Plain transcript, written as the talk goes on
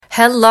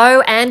Hello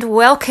and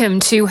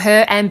welcome to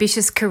Her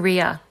Ambitious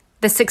Career,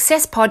 the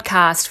success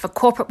podcast for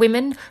corporate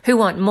women who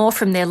want more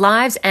from their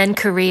lives and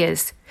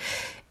careers.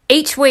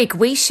 Each week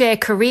we share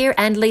career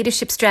and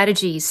leadership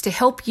strategies to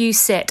help you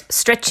set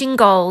stretching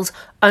goals,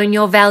 own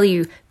your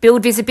value,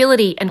 build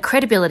visibility and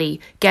credibility,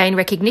 gain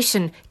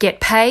recognition, get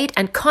paid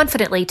and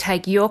confidently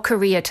take your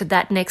career to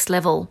that next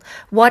level.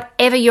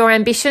 Whatever your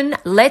ambition,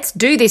 let's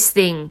do this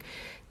thing.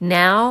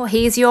 Now,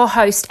 here's your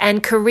host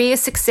and career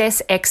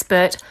success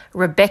expert,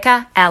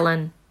 Rebecca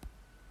Allen.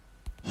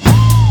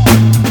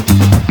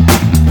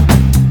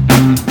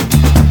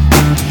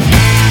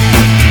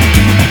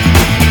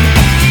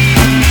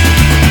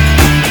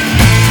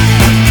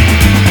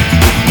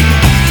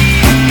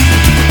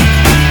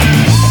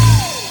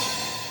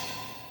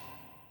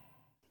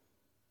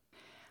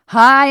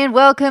 Hi and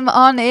welcome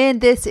on in.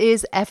 This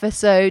is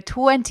episode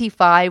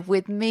 25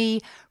 with me,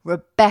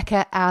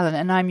 Rebecca Allen,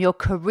 and I'm your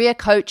career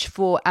coach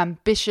for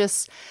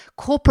ambitious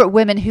corporate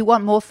women who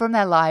want more from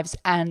their lives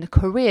and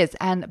careers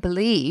and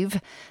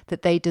believe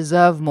that they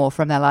deserve more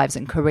from their lives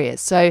and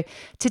careers. So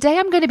today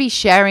I'm going to be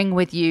sharing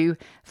with you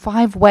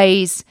 5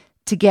 ways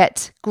to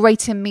get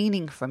greater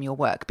meaning from your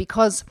work,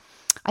 because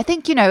I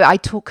think, I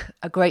talk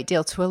a great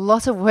deal to a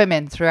lot of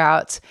women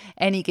throughout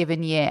any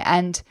given year,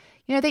 and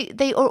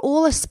they are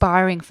all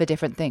aspiring for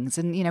different things.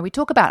 And, we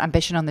talk about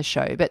ambition on the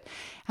show, but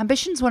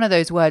ambition is one of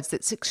those words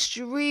that's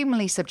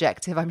extremely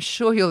subjective. I'm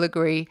sure you'll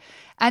agree.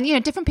 And,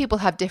 different people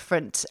have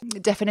different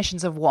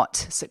definitions of what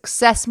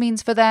success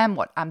means for them,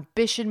 what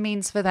ambition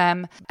means for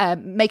them,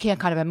 making a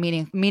kind of a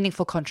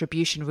meaningful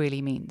contribution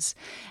really means.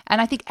 And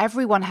I think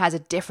everyone has a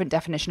different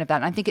definition of that.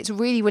 And I think it's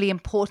really, really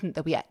important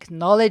that we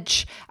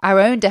acknowledge our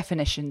own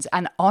definitions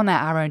and honor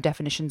our own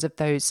definitions of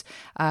those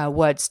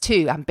words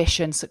too,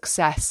 ambition,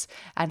 success,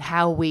 and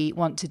how we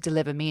want to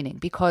deliver meaning.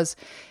 Because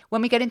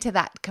when we get into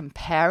that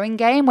comparing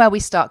game where we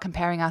start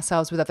comparing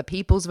ourselves with other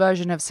people's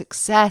version of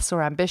success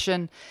or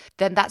ambition,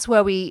 then that's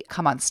where we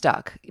come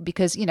unstuck,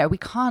 because, we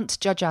can't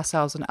judge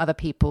ourselves on other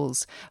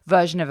people's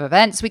version of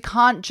events. We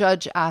can't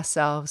judge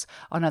ourselves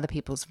on other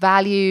people's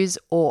values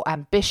or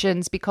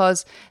ambitions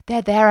because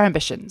they're their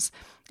ambitions.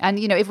 And,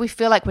 if we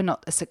feel like we're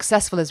not as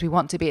successful as we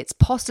want to be, it's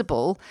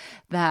possible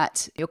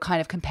that you're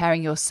kind of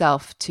comparing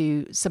yourself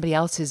to somebody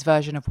else's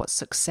version of what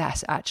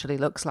success actually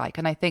looks like.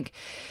 And I think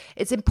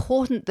it's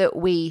important that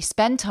we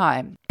spend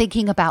time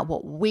thinking about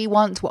what we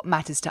want, what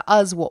matters to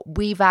us, what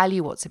we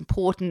value, what's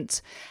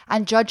important,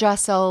 and judge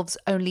ourselves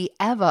only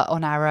ever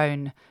on our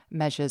own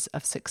measures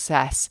of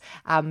success,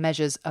 our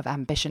measures of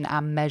ambition,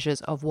 our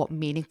measures of what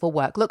meaningful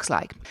work looks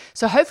like.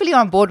 So hopefully you're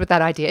on board with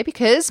that idea,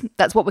 because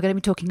that's what we're going to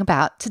be talking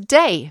about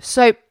today.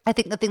 So I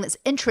think the thing that's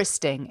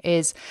interesting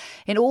is,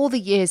 in all the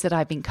years that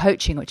I've been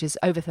coaching, which is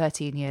over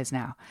 13 years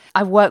now,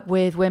 I've worked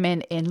with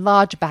women in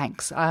large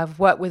banks. I've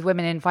worked with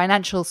women in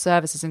financial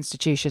services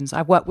institutions.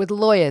 I've worked with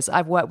lawyers.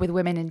 I've worked with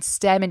women in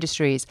STEM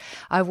industries.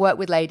 I've worked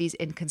with ladies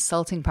in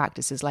consulting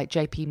practices like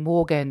JP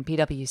Morgan,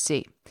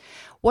 PwC.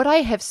 What I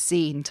have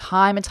seen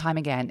time and time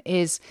again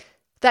is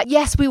that,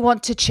 yes, we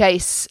want to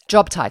chase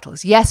job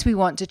titles. Yes, we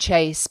want to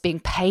chase being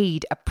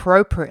paid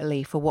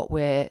appropriately for what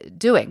we're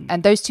doing.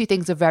 And those two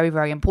things are very,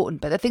 very important.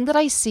 But the thing that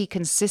I see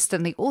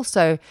consistently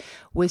also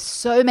with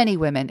so many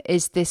women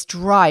is this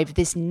drive,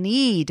 this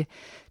need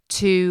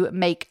to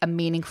make a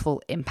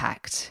meaningful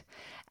impact.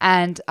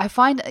 And I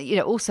find,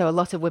 also a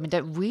lot of women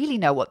don't really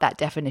know what that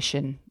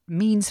definition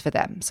means for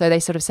them. So they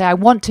sort of say, I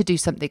want to do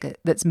something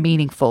that's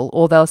meaningful,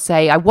 or they'll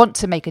say, I want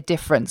to make a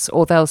difference,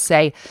 or they'll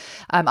say,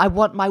 I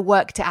want my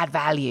work to add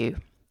value.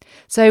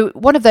 So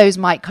one of those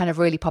might kind of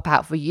really pop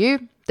out for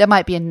you. There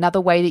might be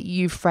another way that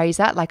you phrase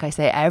that. Like I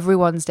say,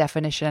 everyone's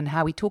definition,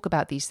 how we talk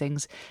about these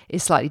things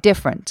is slightly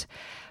different.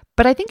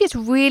 But I think it's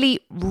really,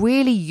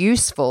 really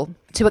useful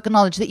to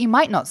acknowledge that you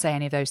might not say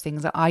any of those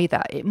things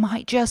either. It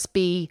might just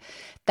be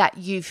that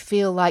you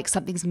feel like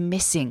something's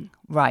missing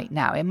right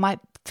now. It might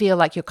feel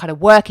like you're kind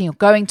of working or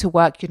going to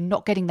work, you're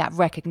not getting that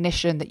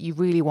recognition that you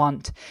really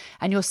want,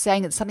 and you're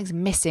saying that something's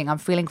missing, I'm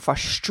feeling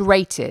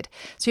frustrated.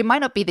 So it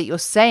might not be that you're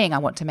saying I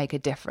want to make a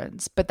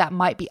difference, but that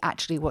might be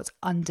actually what's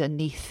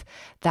underneath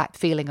that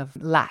feeling of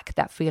lack,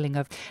 that feeling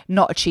of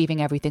not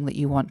achieving everything that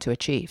you want to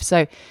achieve.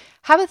 So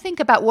have a think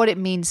about what it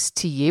means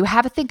to you.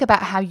 Have a think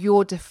about how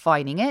you're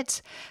defining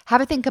it. Have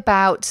a think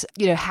about,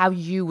 how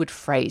you would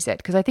phrase it.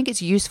 Because I think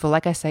it's useful,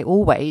 like I say,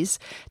 always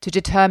to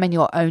determine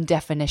your own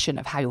definition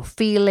of how you're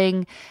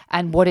feeling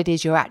and what it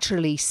is you're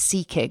actually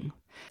seeking.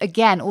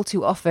 Again, all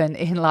too often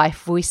in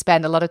life, we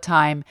spend a lot of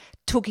time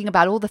talking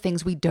about all the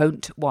things we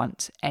don't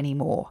want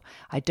anymore.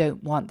 I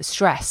don't want the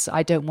stress.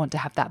 I don't want to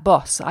have that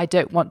boss. I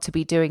don't want to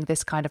be doing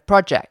this kind of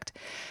project.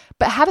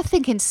 But have a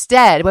think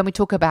instead, when we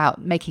talk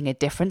about making a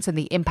difference and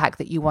the impact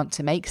that you want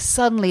to make,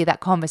 suddenly that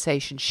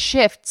conversation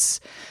shifts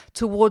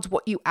towards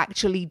what you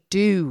actually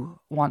do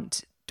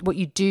want, what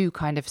you do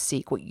kind of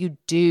seek, what you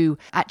do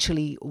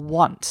actually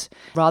want,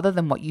 rather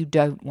than what you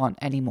don't want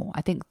anymore.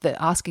 I think that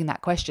asking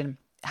that question,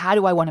 how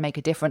do I want to make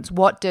a difference?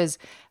 What does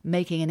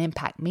making an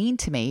impact mean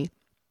to me?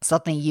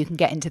 suddenly you can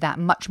get into that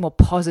much more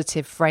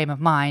positive frame of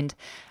mind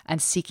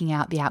and seeking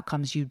out the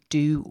outcomes you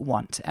do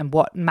want and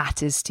what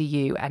matters to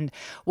you and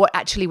what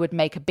actually would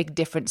make a big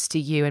difference to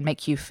you and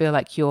make you feel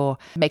like you're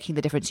making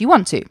the difference you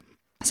want to.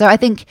 So I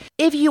think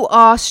if you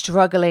are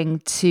struggling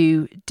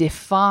to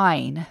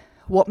define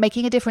what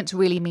making a difference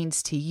really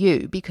means to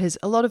you, because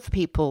a lot of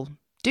people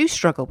do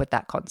struggle with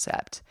that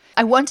concept,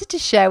 I wanted to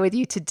share with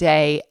you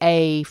today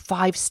a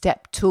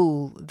 5-step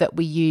tool that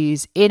we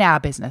use in our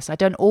business. I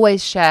don't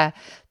always share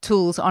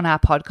tools on our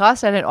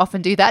podcast. I don't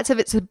often do that. So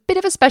it's a bit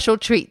of a special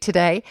treat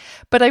today,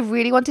 but I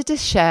really wanted to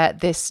share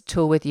this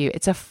tool with you.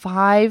 It's a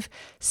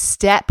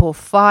 5-step or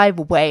 5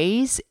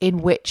 ways in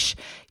which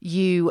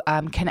you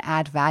can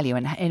add value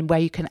and where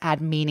you can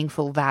add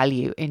meaningful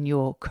value in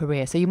your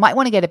career. So you might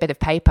want to get a bit of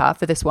paper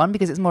for this one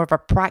because it's more of a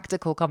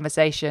practical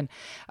conversation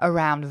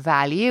around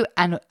value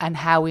and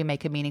how we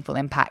make a meaningful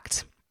impact.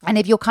 And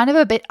if you're kind of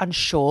a bit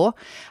unsure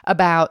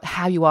about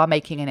how you are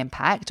making an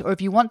impact, or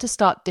if you want to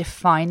start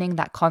defining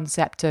that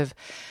concept of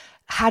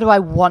how do I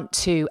want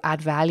to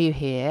add value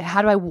here?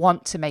 How do I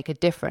want to make a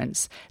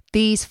difference?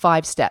 These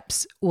 5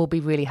 steps will be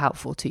really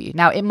helpful to you.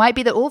 Now, it might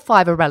be that all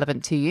 5 are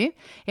relevant to you.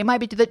 It might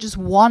be that just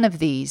one of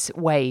these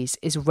ways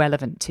is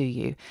relevant to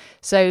you.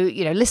 So,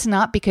 listen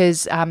up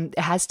because it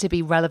has to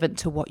be relevant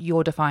to what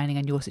you're defining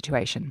in your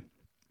situation.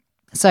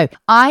 So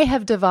I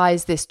have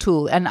devised this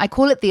tool and I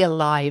call it the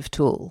Alive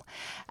tool.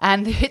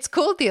 And it's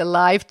called the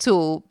Alive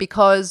tool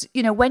because,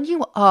 when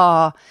you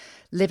are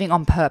living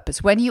on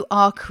purpose, when you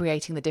are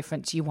creating the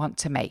difference you want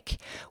to make,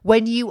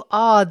 when you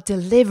are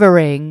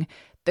delivering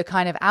the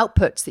kind of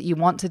outputs that you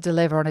want to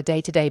deliver on a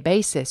day-to-day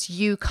basis,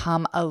 you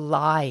come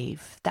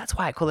alive. That's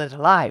why I call it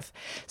Alive.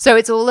 So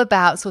it's all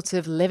about sort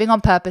of living on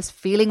purpose,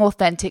 feeling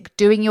authentic,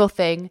 doing your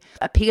thing,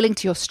 appealing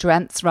to your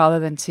strengths rather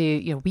than to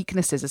your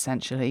weaknesses,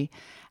 essentially,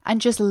 and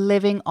just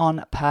living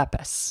on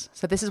purpose.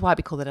 So this is why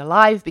we call it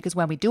Alive, because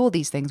when we do all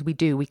these things, we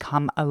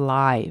come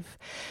alive.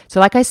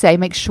 So like I say,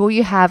 make sure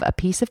you have a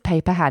piece of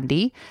paper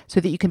handy so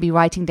that you can be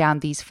writing down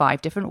these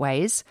 5 different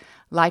ways.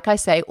 Like I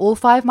say, all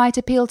 5 might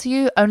appeal to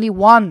you. Only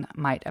one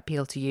might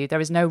appeal to you. There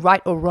is no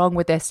right or wrong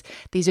with this.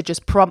 These are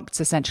just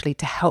prompts essentially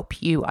to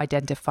help you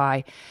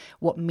identify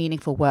what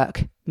meaningful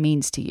work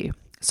means to you.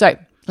 So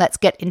let's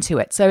get into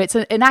it. So it's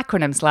an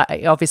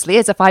acronym, obviously.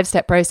 It's a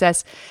 5-step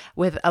process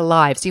with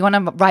Alive. So you want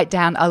to write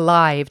down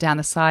Alive down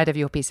the side of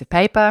your piece of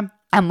paper.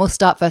 And we'll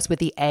start first with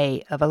the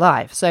A of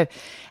Alive. So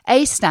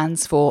A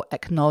stands for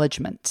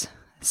acknowledgement.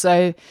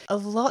 So a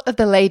lot of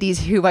the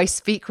ladies who I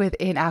speak with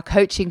in our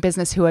coaching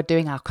business who are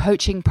doing our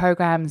coaching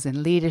programs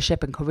in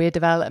leadership and career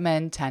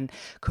development and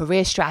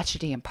career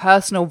strategy and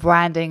personal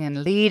branding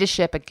and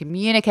leadership and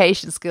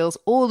communication skills,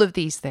 all of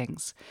these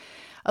things.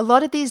 A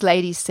lot of these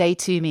ladies say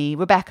to me,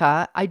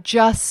 Rebecca, I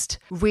just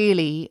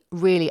really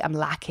am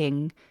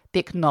lacking the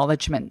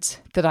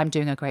acknowledgement that I'm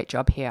doing a great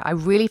job here. I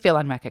really feel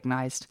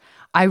unrecognized.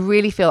 I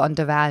really feel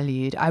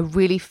undervalued. I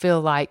really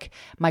feel like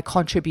my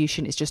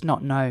contribution is just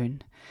not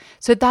known.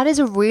 So that is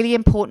a really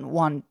important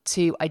one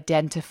to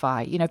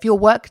identify. If your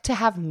work to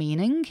have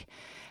meaning,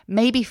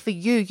 maybe for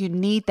you, you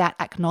need that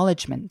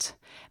acknowledgement.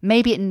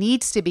 Maybe it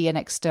needs to be an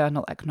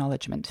external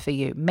acknowledgement for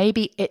you.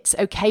 Maybe it's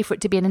okay for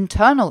it to be an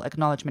internal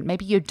acknowledgement.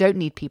 Maybe you don't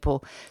need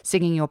people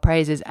singing your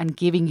praises and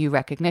giving you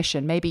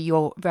recognition. Maybe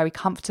you're very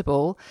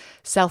comfortable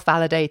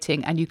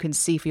self-validating and you can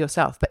see for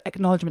yourself, but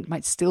acknowledgement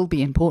might still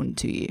be important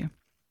to you.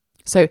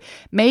 So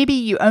maybe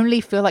you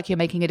only feel like you're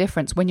making a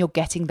difference when you're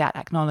getting that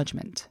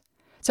acknowledgement.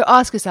 So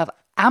ask yourself,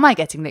 am I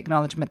getting the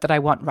acknowledgement that I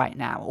want right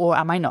now, or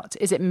am I not?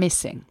 Is it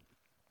missing?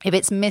 If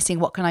it's missing,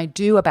 what can I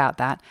do about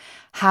that?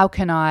 How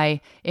can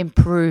I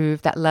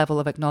improve that level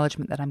of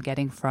acknowledgement that I'm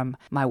getting from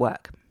my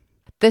work?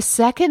 The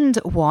second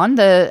one,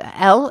 the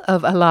L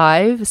of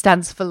Alive,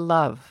 stands for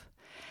love.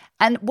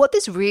 And what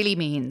this really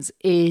means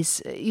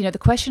is, the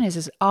question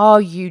is,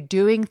 are you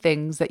doing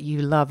things that you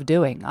love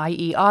doing?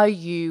 I.e., are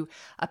you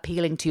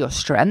appealing to your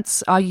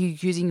strengths? Are you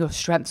using your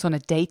strengths on a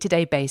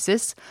day-to-day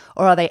basis,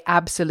 or are they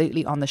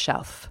absolutely on the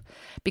shelf?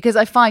 Because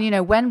I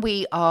find, when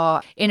we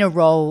are in a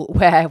role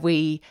where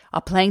we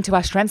are playing to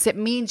our strengths, it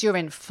means you're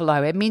in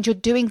flow. It means you're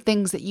doing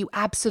things that you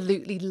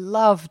absolutely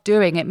love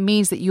doing. It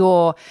means that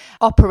you're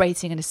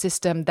operating in a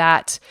system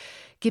that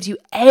gives you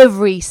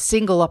every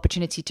single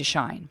opportunity to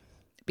shine.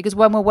 Because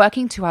when we're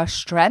working to our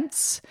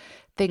strengths,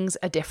 things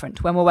are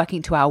different. When we're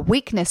working to our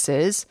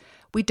weaknesses,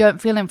 we don't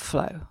feel in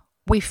flow.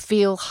 We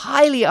feel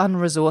highly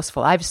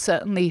unresourceful. I've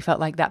certainly felt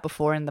like that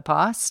before in the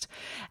past.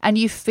 And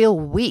you feel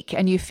weak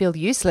and you feel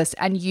useless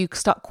and you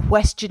start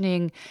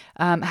questioning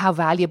how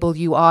valuable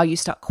you are. You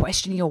start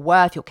questioning your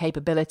worth, your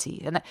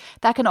capability. And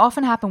that can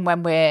often happen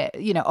when we're,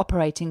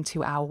 operating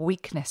to our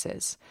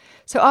weaknesses.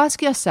 So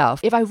ask yourself,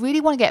 if I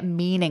really want to get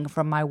meaning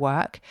from my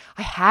work,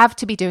 I have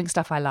to be doing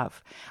stuff I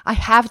love. I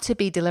have to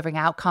be delivering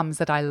outcomes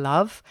that I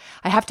love.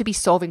 I have to be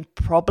solving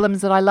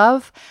problems that I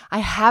love. I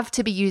have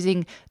to be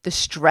using the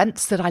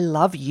strengths that I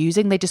love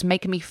using. They just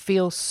make me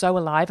feel so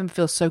alive and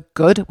feel so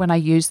good when I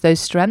use those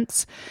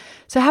strengths.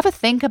 So have a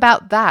think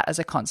about that as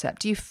a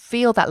concept. Do you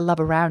feel that love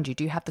around you?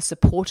 Do you have the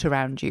support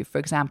around you, for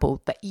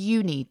example, that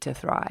you need to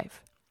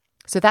thrive?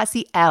 So that's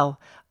the L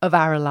of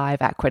our ALIVE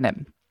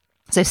acronym.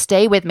 So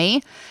stay with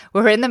me.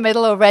 We're in the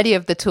middle already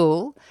of the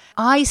tool.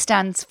 I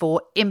stands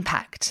for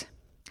impact.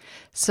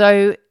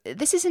 So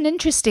this is an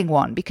interesting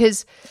one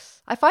because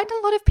I find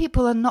a lot of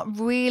people are not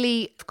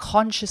really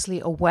consciously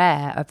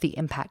aware of the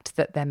impact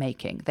that they're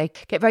making. They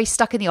get very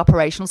stuck in the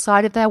operational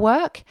side of their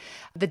work,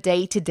 the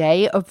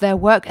day-to-day of their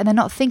work, and they're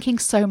not thinking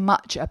so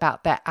much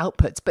about their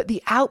outputs. But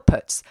the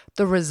outputs,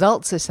 the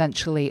results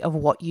essentially of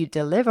what you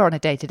deliver on a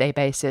day-to-day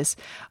basis,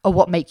 are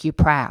what make you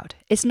proud.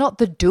 It's not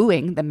the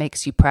doing that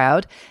makes you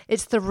proud,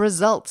 it's the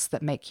results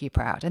that make you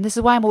proud. And this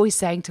is why I'm always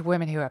saying to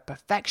women who are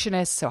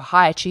perfectionists or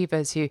high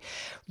achievers who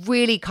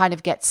really kind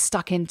of get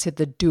stuck into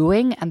the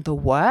doing and the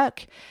work,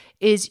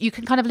 is you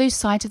can kind of lose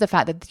sight of the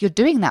fact that you're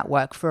doing that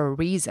work for a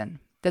reason.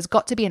 There's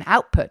got to be an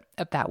output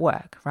of that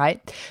work,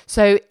 right?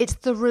 So it's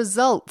the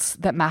results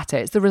that matter.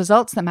 It's the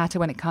results that matter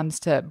when it comes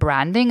to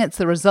branding. It's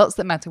the results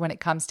that matter when it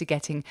comes to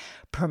getting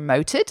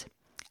promoted.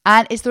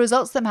 And it's the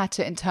results that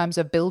matter in terms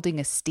of building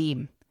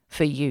esteem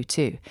for you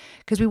too,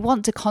 because we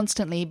want to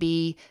constantly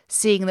be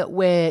seeing that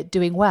we're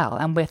doing well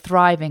and we're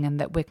thriving and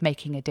that we're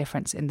making a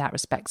difference in that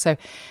respect. So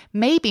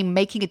maybe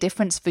making a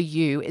difference for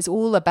you is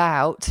all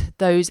about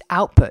those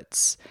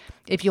outputs.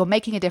 If you're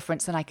making a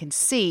difference, then I can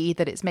see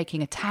that it's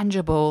making a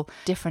tangible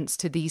difference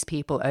to these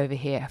people over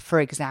here, for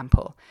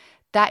example.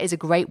 That is a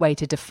great way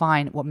to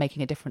define what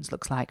making a difference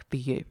looks like for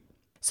you.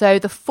 So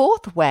the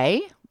fourth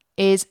way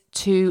is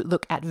to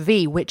look at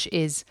V, which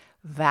is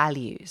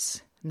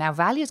values. Now,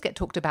 values get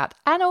talked about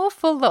an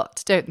awful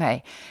lot, don't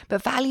they?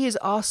 But values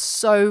are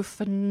so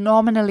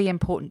phenomenally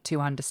important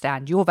to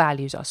understand. Your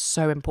values are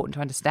so important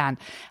to understand.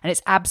 And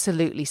it's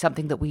absolutely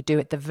something that we do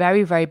at the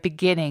very, very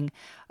beginning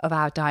of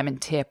our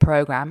Diamond Tier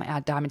program, our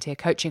Diamond Tier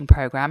coaching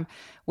program,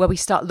 where we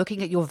start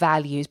looking at your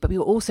values, but we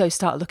also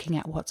start looking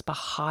at what's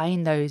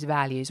behind those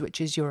values, which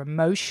is your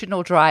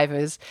emotional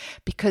drivers,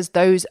 because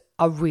those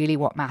are really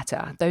what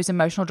matter. Those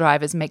emotional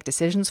drivers make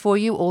decisions for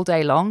you all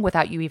day long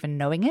without you even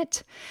knowing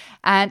it.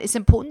 And it's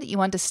important that you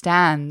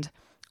understand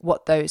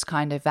what those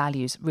kind of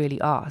values really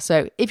are.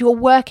 So if you're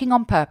working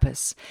on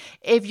purpose,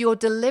 if you're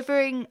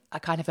delivering a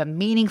kind of a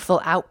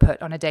meaningful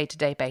output on a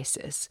day-to-day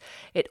basis,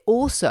 it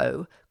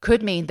also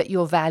could mean that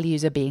your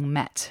values are being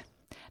met.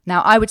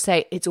 Now, I would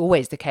say it's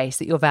always the case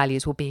that your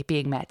values will be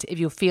being met if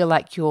you feel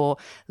like you're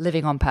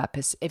living on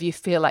purpose, if you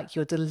feel like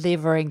you're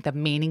delivering the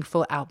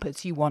meaningful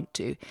outputs you want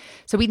to.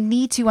 So we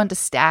need to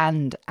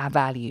understand our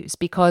values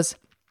because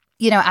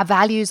our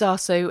values are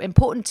so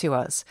important to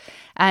us.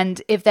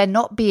 And if they're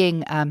not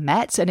being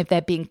met and if they're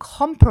being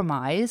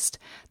compromised,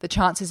 the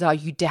chances are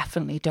you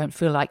definitely don't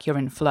feel like you're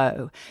in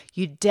flow.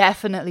 You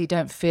definitely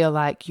don't feel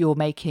like you're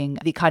making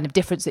the kind of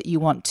difference that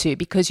you want to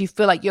because you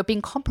feel like you're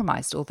being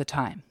compromised all the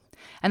time.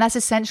 And that's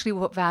essentially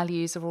what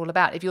values are all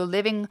about. If you're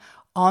living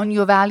on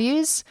your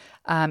values,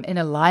 in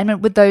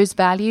alignment with those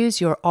values,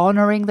 you're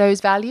honoring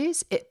those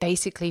values, it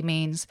basically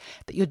means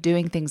that you're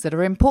doing things that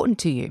are important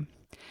to you.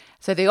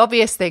 So the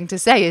obvious thing to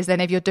say is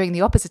then if you're doing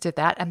the opposite of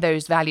that and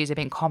those values are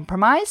being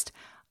compromised,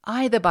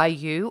 either by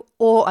you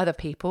or other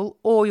people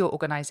or your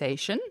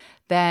organization,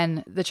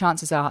 then the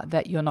chances are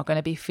that you're not going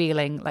to be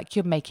feeling like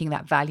you're making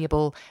that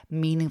valuable,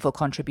 meaningful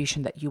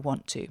contribution that you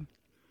want to.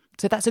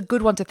 So that's a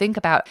good one to think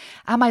about.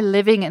 Am I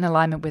living in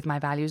alignment with my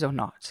values or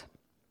not?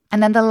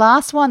 And then the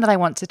last one that I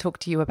want to talk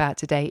to you about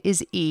today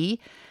is E,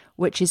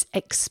 which is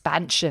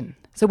expansion.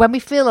 So when we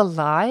feel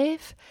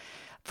alive,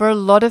 for a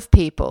lot of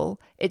people,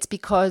 it's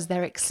because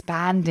they're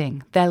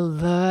expanding, they're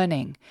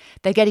learning,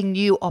 they're getting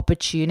new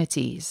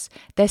opportunities,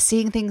 they're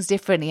seeing things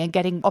differently and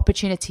getting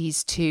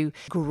opportunities to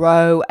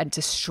grow and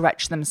to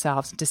stretch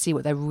themselves and to see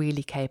what they're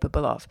really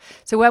capable of.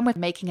 So when we're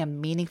making a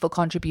meaningful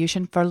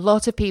contribution, for a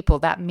lot of people,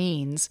 that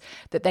means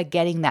that they're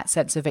getting that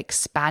sense of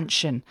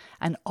expansion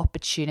and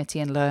opportunity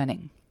and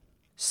learning.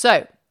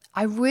 So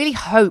I really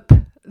hope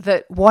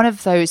that one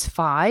of those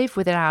 5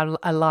 within our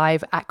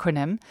ALIVE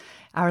acronym,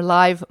 our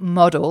ALIVE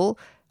model,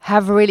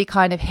 have really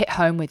kind of hit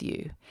home with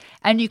you.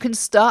 And you can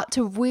start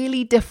to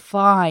really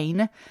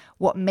define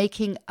what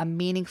making a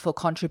meaningful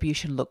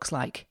contribution looks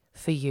like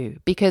for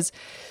you. Because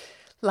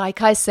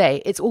like I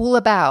say, it's all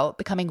about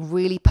becoming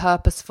really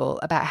purposeful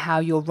about how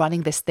you're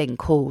running this thing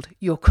called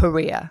your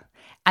career.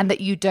 And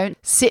that you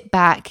don't sit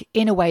back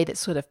in a way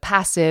that's sort of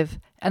passive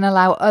and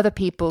allow other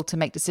people to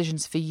make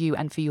decisions for you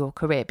and for your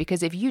career.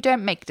 Because if you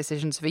don't make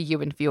decisions for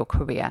you and for your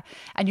career,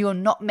 and you're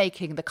not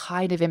making the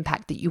kind of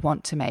impact that you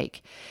want to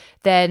make,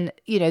 then,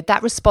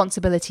 that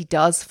responsibility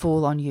does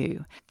fall on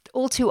you.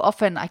 All too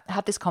often I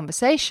have this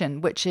conversation,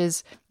 which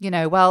is,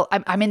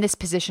 I'm in this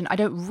position. I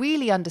don't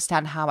really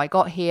understand how I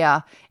got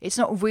here. It's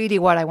not really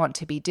what I want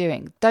to be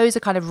doing. Those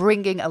are kind of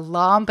ringing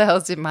alarm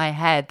bells in my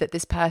head that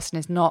this person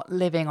is not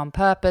living on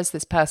purpose.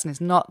 This person is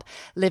not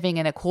living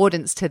in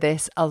accordance to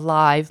this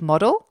ALIVE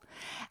model.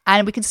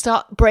 And we can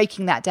start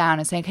breaking that down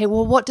and saying, okay,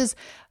 well, what does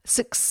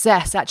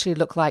success actually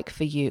look like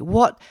for you?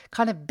 What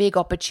kind of big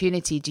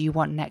opportunity do you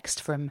want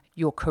next from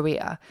your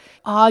career?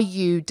 Are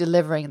you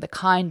delivering the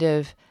kind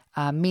of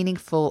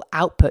meaningful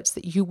outputs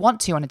that you want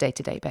to on a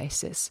day-to-day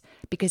basis.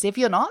 Because if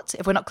we're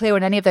not clear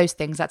on any of those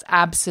things, that's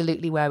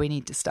absolutely where we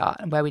need to start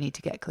and where we need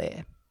to get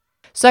clear.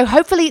 So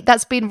hopefully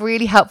that's been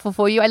really helpful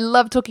for you. I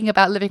love talking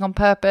about living on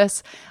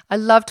purpose. I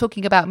love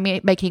talking about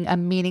making a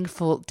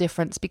meaningful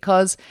difference,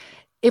 because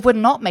if we're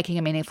not making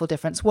a meaningful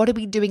difference, what are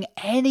we doing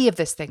any of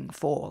this thing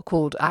for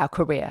called our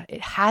career?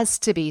 It has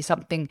to be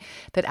something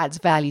that adds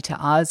value to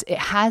us. It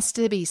has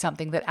to be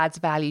something that adds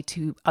value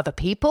to other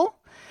people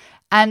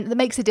and that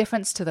makes a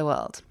difference to the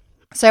world.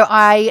 So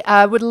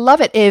I would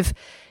love it if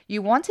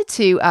you wanted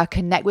to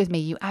connect with me.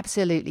 You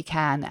absolutely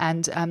can.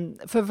 And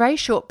for a very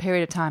short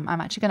period of time,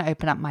 I'm actually going to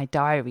open up my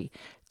diary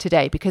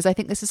today, because I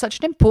think this is such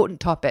an important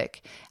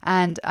topic.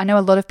 And I know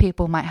a lot of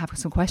people might have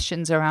some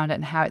questions around it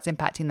and how it's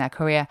impacting their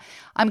career.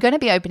 I'm going to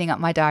be opening up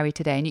my diary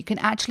today, and you can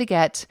actually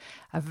get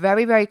a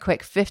very, very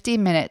quick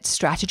 15-minute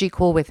strategy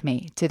call with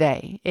me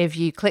today. If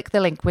you click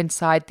the link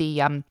inside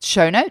the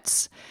show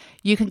notes,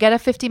 you can get a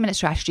 15-minute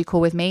strategy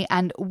call with me,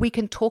 and we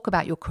can talk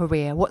about your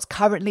career, what's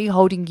currently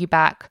holding you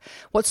back,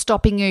 what's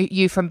stopping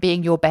you from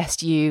being your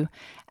best you.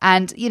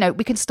 And,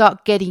 we can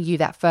start getting you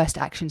that first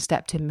action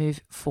step to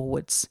move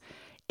forwards.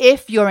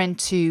 If you're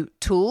into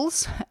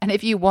tools, and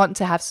if you want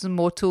to have some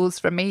more tools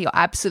from me, you're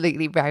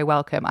absolutely very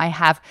welcome. I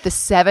have the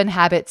 7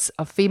 Habits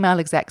of Female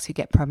Execs Who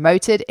Get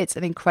Promoted. It's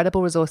an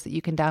incredible resource that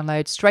you can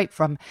download straight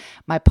from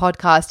my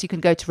podcast. You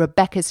can go to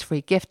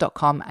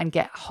rebeccasfreegift.com and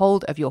get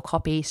hold of your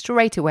copy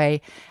straight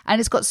away. And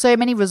it's got so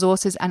many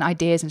resources and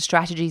ideas and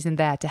strategies in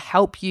there to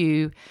help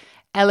you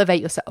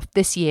elevate yourself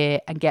this year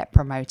and get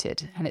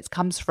promoted. And it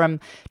comes from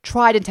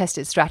tried and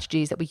tested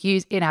strategies that we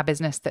use in our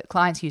business, that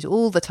clients use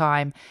all the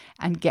time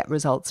and get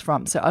results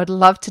from. So I'd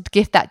love to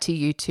gift that to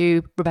you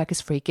to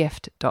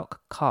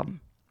rebeccasfreegift.com.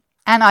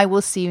 And I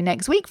will see you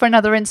next week for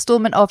another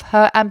installment of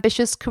Her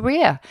Ambitious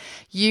Career.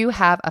 You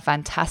have a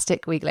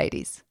fantastic week,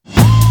 ladies.